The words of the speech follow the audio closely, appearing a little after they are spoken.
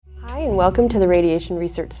and welcome to the Radiation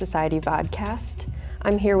Research Society vodcast.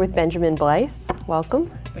 I'm here with Benjamin Blythe.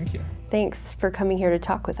 Welcome. Thank you. Thanks for coming here to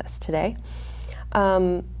talk with us today.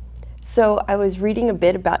 So I was reading a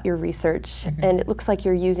bit about your research, and it looks like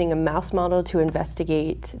you're using a mouse model to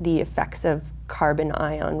investigate the effects of carbon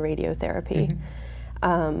ion radiotherapy.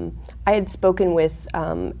 I had spoken with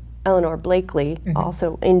Eleanor Blakely,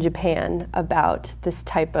 also in Japan, about this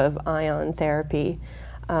type of ion therapy.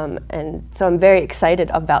 And so I'm very excited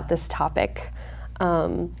about this topic.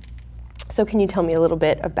 So can you tell me a little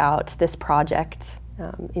bit about this project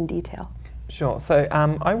in detail? Sure. So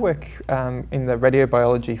I work in the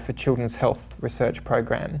Radiobiology for Children's Health Research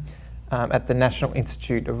Program at the National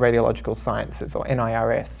Institute of Radiological Sciences, or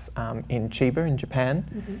NIRS, in Chiba in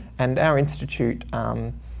Japan. And our institute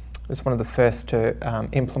was one of the first to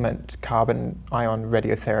implement carbon ion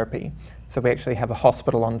radiotherapy. So we actually have a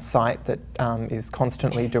hospital on site that is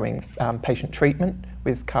constantly doing patient treatment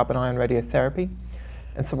with carbon ion radiotherapy.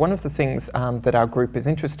 And so one of the things that our group is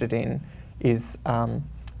interested in is the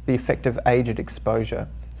effect of aged exposure.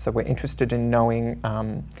 So we're interested in knowing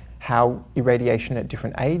how irradiation at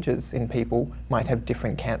different ages in people might have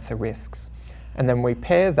different cancer risks. And then we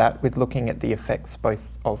pair that with looking at the effects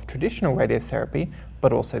both of traditional radiotherapy,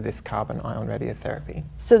 but also this carbon ion radiotherapy.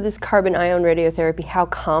 So this carbon ion radiotherapy, how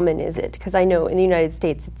common is it? Because I know in the United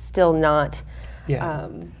States it's still not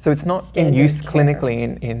so it's not in use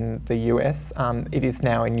clinically in the US. It is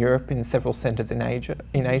now in Europe in several centres in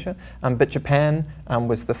Asia. But Japan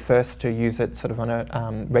was the first to use it sort of on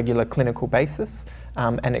a regular clinical basis,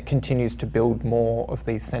 and it continues to build more of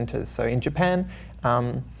these centres. So in Japan,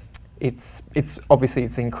 it's obviously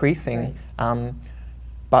it's increasing,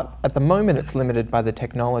 but at the moment it's limited by the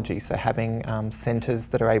technology, so having centres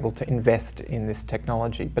that are able to invest in this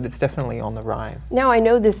technology, but it's definitely on the rise. Now I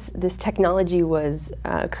know this technology was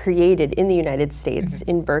created in the United States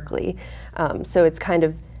in Berkeley, so it's kind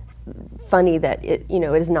of funny that it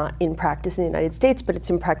is not in practice in the United States, but it's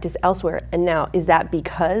in practice elsewhere. And now, is that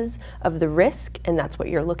because of the risk, and that's what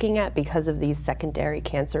you're looking at, because of these secondary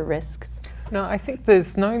cancer risks? No, I think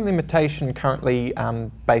there's no limitation currently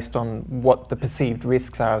based on what the perceived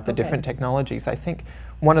risks are of the different technologies. I think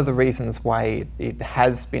one of the reasons why it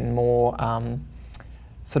has been more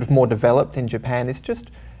sort of more developed in Japan is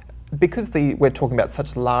just because we're talking about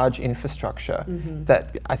such large infrastructure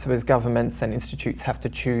that I suppose governments and institutes have to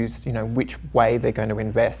choose, which way they're going to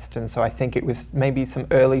invest. And so I think it was maybe some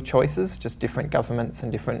early choices, just different governments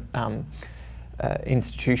and different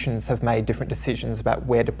institutions have made different decisions about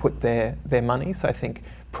where to put their money. So I think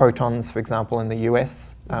protons, for example, in the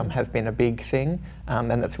US have been a big thing, and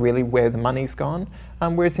that's really where the money's gone.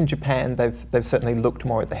 Whereas in Japan, they've certainly looked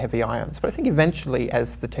more at the heavy ions. But I think eventually,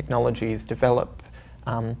 as the technologies develop,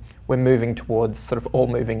 we're moving towards sort of all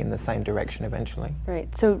moving in the same direction eventually. Right.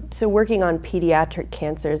 So working on pediatric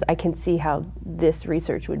cancers, I can see how this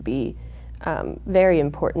research would be very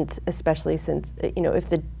important, especially since if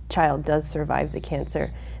the child does survive the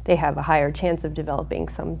cancer, they have a higher chance of developing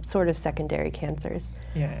some sort of secondary cancers.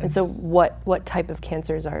 Yeah. And so what type of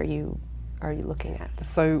cancers are you looking at?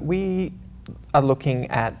 So we are looking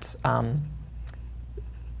at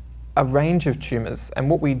a range of tumours, and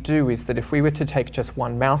what we do is that if we were to take just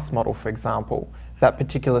one mouse model, for example, that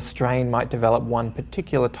particular strain might develop one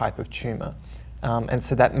particular type of tumour, and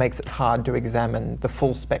so that makes it hard to examine the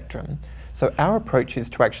full spectrum. So our approach is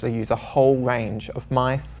to actually use a whole range of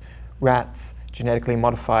mice, rats, genetically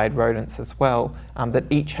modified rodents as well, that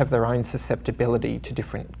each have their own susceptibility to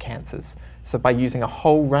different cancers. So by using a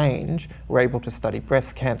whole range, we're able to study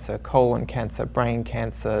breast cancer, colon cancer, brain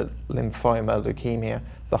cancer, lymphoma, leukemia,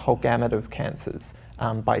 the whole gamut of cancers,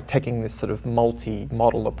 by taking this sort of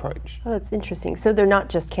multi-model approach. Oh, that's interesting. So they're not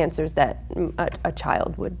just cancers that a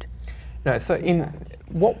child would... No, so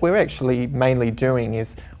what we're actually mainly doing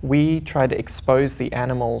is we try to expose the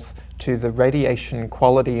animals to the radiation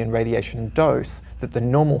quality and radiation dose that the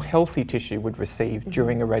normal healthy tissue would receive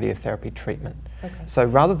during a radiotherapy treatment. So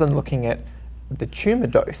rather than looking at the tumour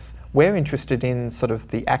dose, we're interested in sort of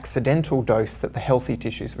the accidental dose that the healthy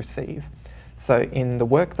tissues receive. So in the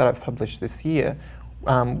work that I've published this year,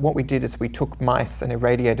 what we did is we took mice and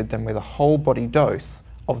irradiated them with a whole body dose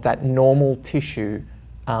of that normal tissue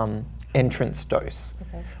entrance dose,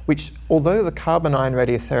 which, although the carbon ion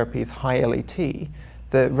radiotherapy is high LET,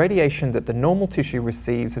 the radiation that the normal tissue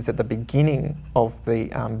receives is at the beginning of the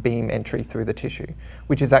beam entry through the tissue,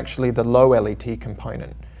 which is actually the low LET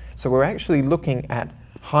component. So we're actually looking at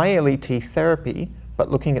high LET therapy,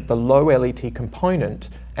 but looking at the low LET component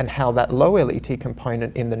and how that low LET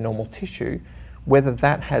component in the normal tissue, whether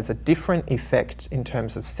that has a different effect in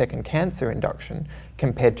terms of second cancer induction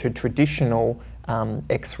compared to traditional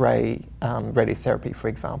X-ray radiotherapy, for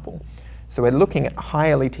example. So we're looking at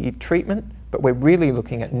high LET treatment, but we're really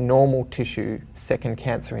looking at normal tissue second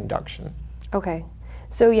cancer induction. Okay.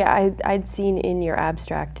 So yeah, I'd seen in your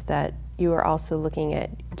abstract that you were also looking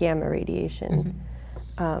at gamma radiation.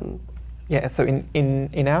 Yeah, so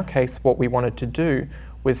in our case, what we wanted to do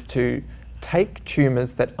was to take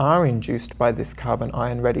tumours that are induced by this carbon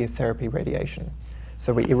ion radiotherapy radiation.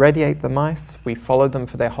 So we irradiate the mice, we follow them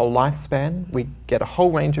for their whole lifespan, we get a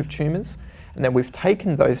whole range of tumours, and then we've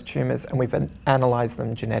taken those tumours and we've analysed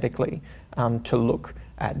them genetically to look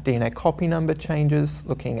at DNA copy number changes,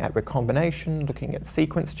 looking at recombination, looking at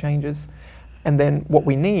sequence changes. And then what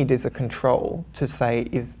we need is a control to say,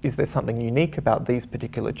 is there something unique about these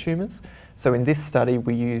particular tumours? So in this study,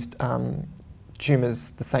 we used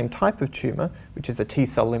tumours, the same type of tumour, which is a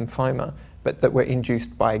T-cell lymphoma, but that were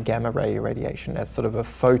induced by gamma ray irradiation as sort of a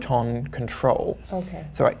photon control. Okay.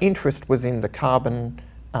 So our interest was in the carbon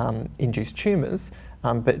induced tumours,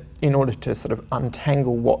 but in order to sort of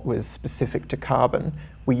untangle what was specific to carbon,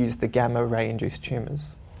 we used the gamma ray induced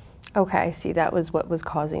tumours. Okay, I see. That was what was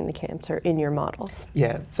causing the cancer in your models.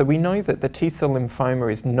 Yeah, so we know that the T-cell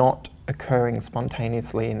lymphoma is not occurring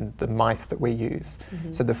spontaneously in the mice that we use.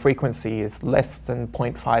 So the frequency is less than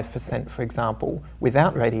 0.5%, for example,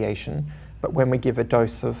 without radiation, but when we give a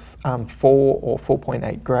dose of 4 or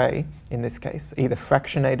 4.8 gray, in this case, either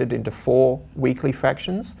fractionated into 4 weekly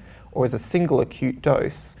fractions or as a single acute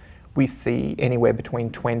dose, we see anywhere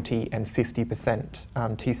between 20 and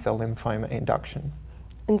 50% T-cell lymphoma induction.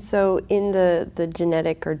 And so in the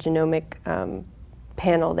genetic or genomic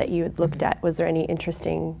panel that you had looked at, was there any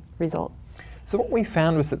interesting results? So what we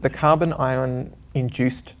found was that the carbon ion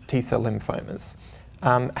induced T-cell lymphomas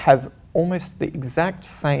have almost the exact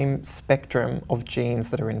same spectrum of genes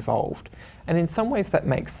that are involved. And in some ways that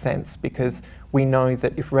makes sense because we know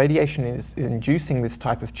that if radiation is inducing this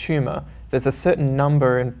type of tumour, there's a certain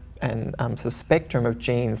number and sort of spectrum of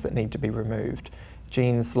genes that need to be removed.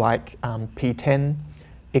 Genes like P10,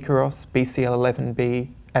 Icaros, BCL11B,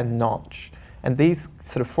 and Notch. And these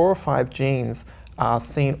sort of 4 or 5 genes are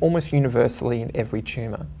seen almost universally in every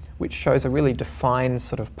tumour, which shows a really defined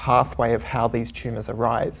sort of pathway of how these tumours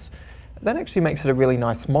arise. That actually makes it a really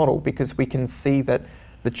nice model because we can see that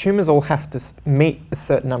the tumours all have to meet a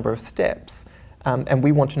certain number of steps, and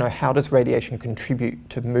we want to know how does radiation contribute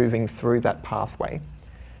to moving through that pathway.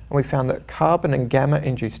 And we found that carbon and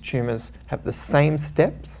gamma-induced tumours have the same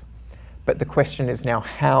steps, but the question is now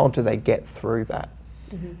how do they get through that?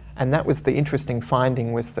 And that was the interesting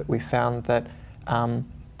finding, was that we found that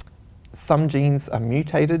some genes are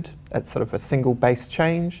mutated at sort of a single base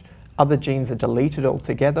change, other genes are deleted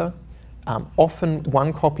altogether. Often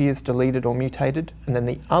one copy is deleted or mutated, and then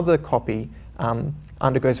the other copy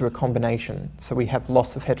undergoes recombination. So we have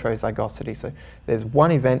loss of heterozygosity. So there's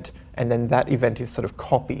one event, and then that event is sort of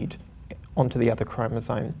copied onto the other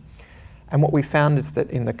chromosome. And what we found is that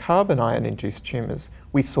in the carbon ion-induced tumours,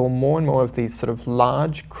 we saw more and more of these sort of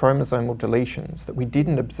large chromosomal deletions that we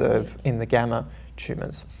didn't observe in the gamma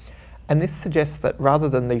tumours. And this suggests that rather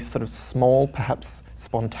than these sort of small, perhaps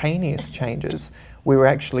spontaneous changes, we were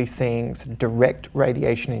actually seeing sort of direct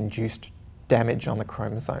radiation-induced damage on the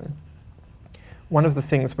chromosome. One of the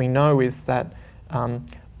things we know is that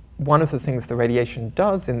one of the things the radiation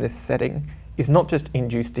does in this setting is not just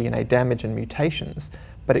induce DNA damage and mutations,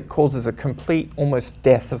 but it causes a complete, almost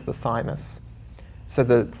death of the thymus. So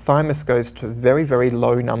the thymus goes to very, very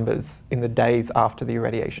low numbers in the days after the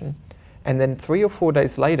irradiation. And then 3 or 4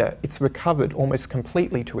 days later, it's recovered almost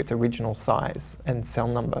completely to its original size and cell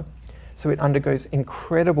number. So it undergoes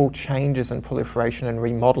incredible changes in proliferation and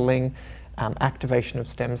remodeling, activation of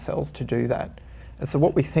stem cells to do that. And so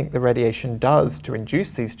what we think the radiation does to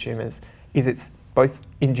induce these tumours is it's both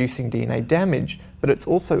inducing DNA damage, but it's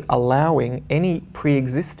also allowing any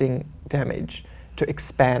pre-existing damage to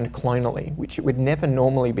expand clonally, which it would never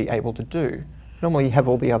normally be able to do. Normally you have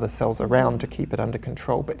all the other cells around to keep it under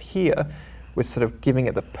control, but here we're sort of giving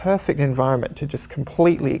it the perfect environment to just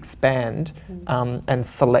completely expand and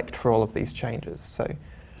select for all of these changes. So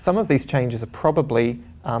some of these changes are probably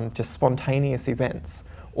just spontaneous events,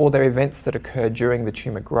 or they're events that occur during the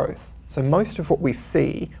tumour growth. So most of what we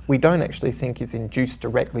see, we don't actually think is induced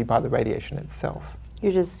directly by the radiation itself.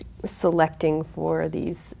 You're just selecting for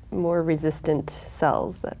these more resistant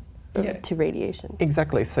cells that to radiation.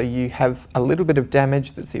 Exactly. So you have a little bit of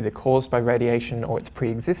damage that's either caused by radiation or it's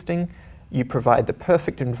pre-existing. You provide the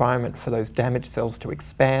perfect environment for those damaged cells to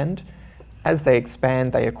expand. As they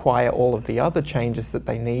expand, they acquire all of the other changes that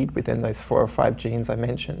they need within those 4 or 5 genes I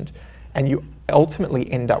mentioned. And you ultimately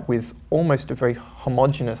end up with almost a very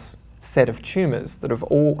homogeneous set of tumours that have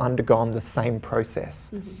all undergone the same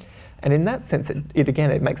process. And in that sense,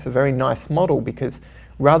 it makes a very nice model, because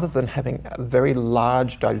rather than having a very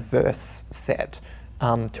large, diverse set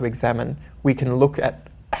to examine, we can look at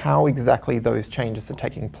how exactly those changes are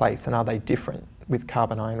taking place, and are they different with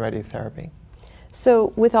carbon-ion radiotherapy.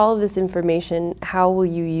 So with all of this information, how will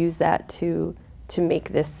you use that to make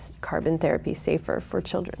this carbon therapy safer for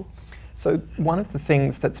children? So one of the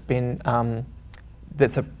things that's been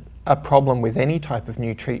that's a problem with any type of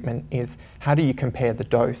new treatment is, how do you compare the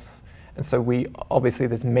dose? And so obviously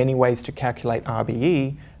there's many ways to calculate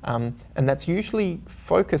RBE, and that's usually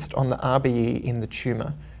focused on the RBE in the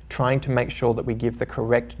tumour, trying to make sure that we give the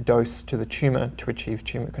correct dose to the tumour to achieve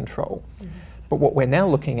tumour control. But what we're now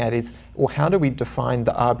looking at is, well, how do we define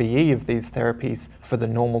the RBE of these therapies for the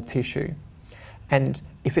normal tissue? And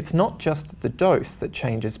if it's not just the dose that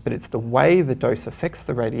changes, but it's the way the dose affects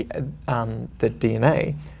the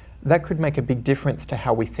DNA, that could make a big difference to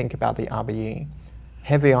how we think about the RBE.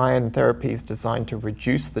 Heavy ion therapy is designed to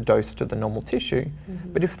reduce the dose to the normal tissue,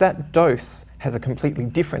 but if that dose has a completely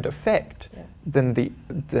different effect than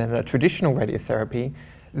a traditional radiotherapy,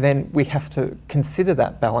 then we have to consider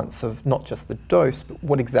that balance of not just the dose, but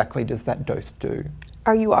what exactly does that dose do?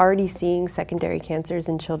 Are you already seeing secondary cancers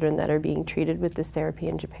in children that are being treated with this therapy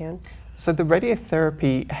in Japan? So the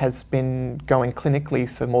radiotherapy has been going clinically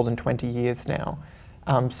for more than 20 years now.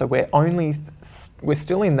 So we're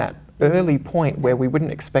still in that early point where we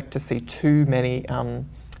wouldn't expect to see too many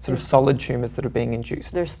sort of solid tumours that are being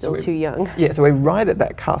induced. They're still too young. Yeah, so we're right at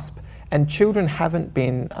that cusp, and children haven't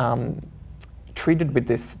been treated with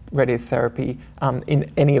this radiotherapy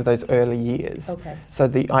in any of those early years. So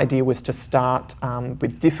the idea was to start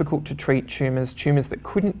with difficult to treat tumours that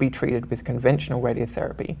couldn't be treated with conventional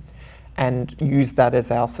radiotherapy, and use that as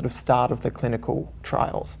our sort of start of the clinical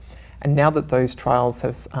trials. And now that those trials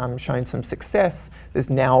have shown some success, there's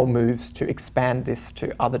now moves to expand this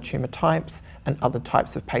to other tumour types and other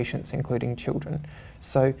types of patients, including children.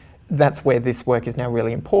 So that's where this work is now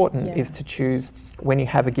really important, is to choose, when you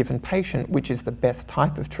have a given patient, which is the best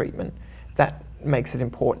type of treatment. That makes it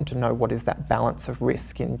important to know what is that balance of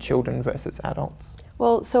risk in children versus adults.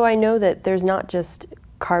 Well, so I know that there's not just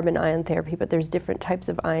carbon ion therapy, but there's different types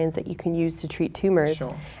of ions that you can use to treat tumors.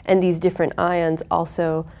 And these different ions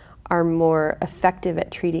also are more effective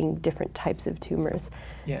at treating different types of tumors.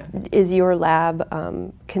 Is your lab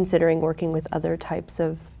considering working with other types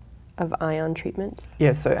of ion treatments?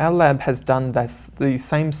 Yeah, so our lab has done the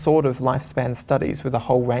same sort of lifespan studies with a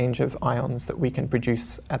whole range of ions that we can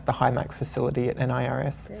produce at the HIMAC facility at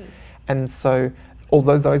NIRS. And so,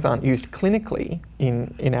 although those aren't used clinically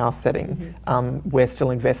in our setting, we're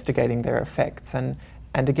still investigating their effects. And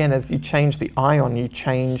again, as you change the ion, you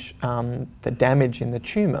change the damage in the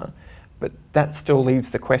tumour, but that still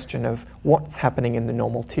leaves the question of what's happening in the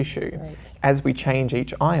normal tissue. As we change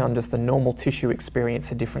each ion, does the normal tissue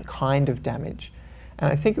experience a different kind of damage?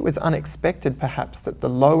 And I think it was unexpected, perhaps, that the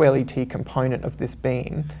low LET component of this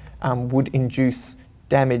beam would induce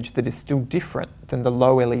damage that is still different than the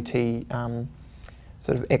low LET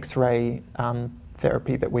sort of X-ray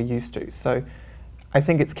therapy that we're used to. So I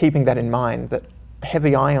think it's keeping that in mind, that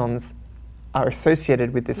heavy ions are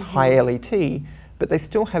associated with this high LET, but they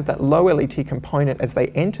still have that low LET component as they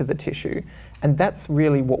enter the tissue, and that's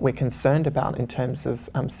really what we're concerned about in terms of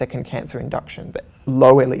second cancer induction, the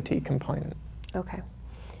low LET component. Okay.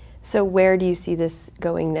 So where do you see this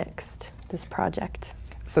going next, this project?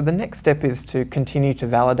 So the next step is to continue to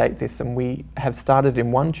validate this, and we have started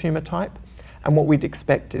in one tumour type, and what we'd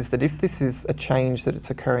expect is that if this is a change that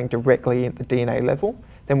it's occurring directly at the DNA level,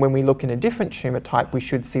 then when we look in a different tumour type, we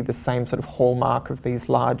should see the same sort of hallmark of these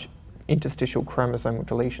large interstitial chromosomal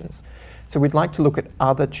deletions. So we'd like to look at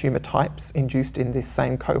other tumour types induced in this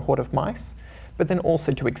same cohort of mice, but then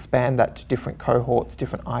also to expand that to different cohorts,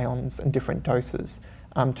 different ions and different doses,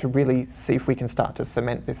 to really see if we can start to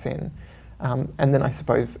cement this in. And then I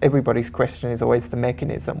suppose everybody's question is always the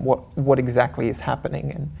mechanism, what exactly is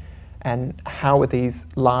happening, and how are these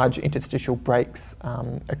large interstitial breaks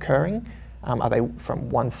occurring? Are they from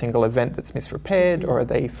one single event that's misrepaired, or are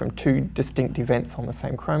they from two distinct events on the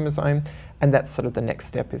same chromosome? And that's sort of the next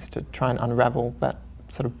step, is to try and unravel that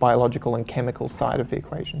sort of biological and chemical side of the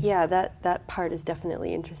equation. Yeah, that part is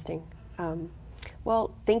definitely interesting.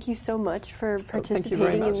 Well, thank you so much for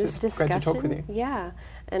participating in this discussion. Great to talk with you. Yeah,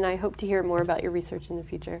 and I hope to hear more about your research in the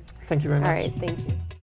future. Thank you very much. All right, thank you.